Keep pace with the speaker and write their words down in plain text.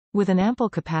With an ample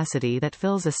capacity that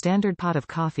fills a standard pot of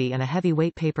coffee and a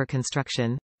heavyweight paper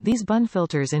construction, these BUNN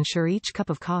filters ensure each cup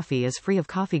of coffee is free of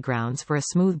coffee grounds for a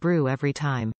smooth brew every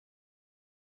time.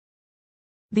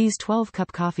 These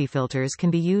 12-cup coffee filters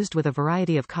can be used with a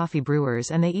variety of coffee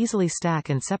brewers, and they easily stack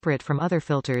and separate from other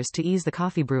filters to ease the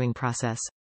coffee brewing process.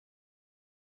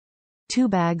 2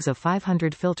 bags of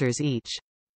 500 filters each.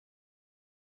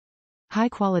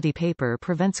 High-quality paper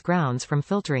prevents grounds from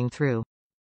filtering through.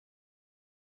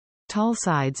 Tall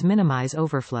sides minimize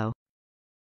overflow.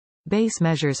 Base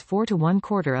measures 4 to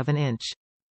 1/4 of an inch.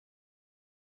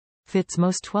 Fits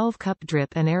most 12-cup drip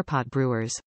and airpot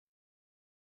brewers.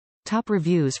 Top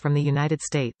reviews from the United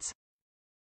States.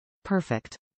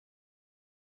 Perfect.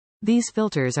 These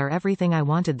filters are everything I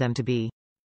wanted them to be.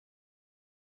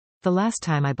 The last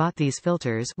time I bought these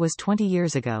filters was 20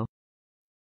 years ago.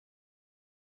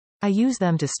 I use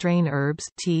them to strain herbs,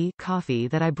 tea, coffee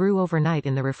that I brew overnight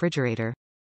in the refrigerator.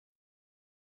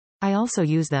 I also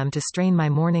use them to strain my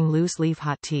morning loose-leaf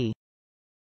hot tea.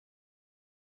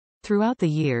 Throughout the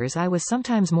years I was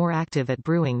sometimes more active at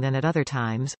brewing than at other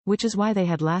times, which is why they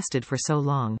had lasted for so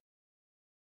long.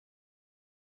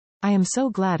 I am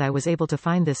so glad I was able to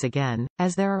find this again,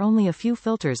 as there are only a few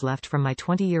filters left from my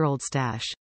 20-year-old stash.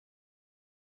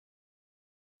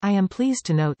 I am pleased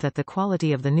to note that the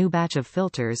quality of the new batch of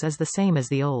filters is the same as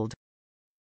the old.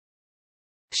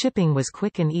 Shipping was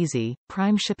quick and easy,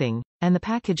 prime shipping, and the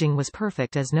packaging was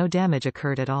perfect as no damage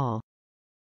occurred at all.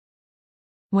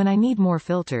 When I need more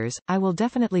filters, I will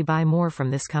definitely buy more from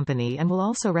this company and will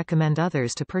also recommend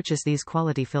others to purchase these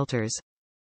quality filters.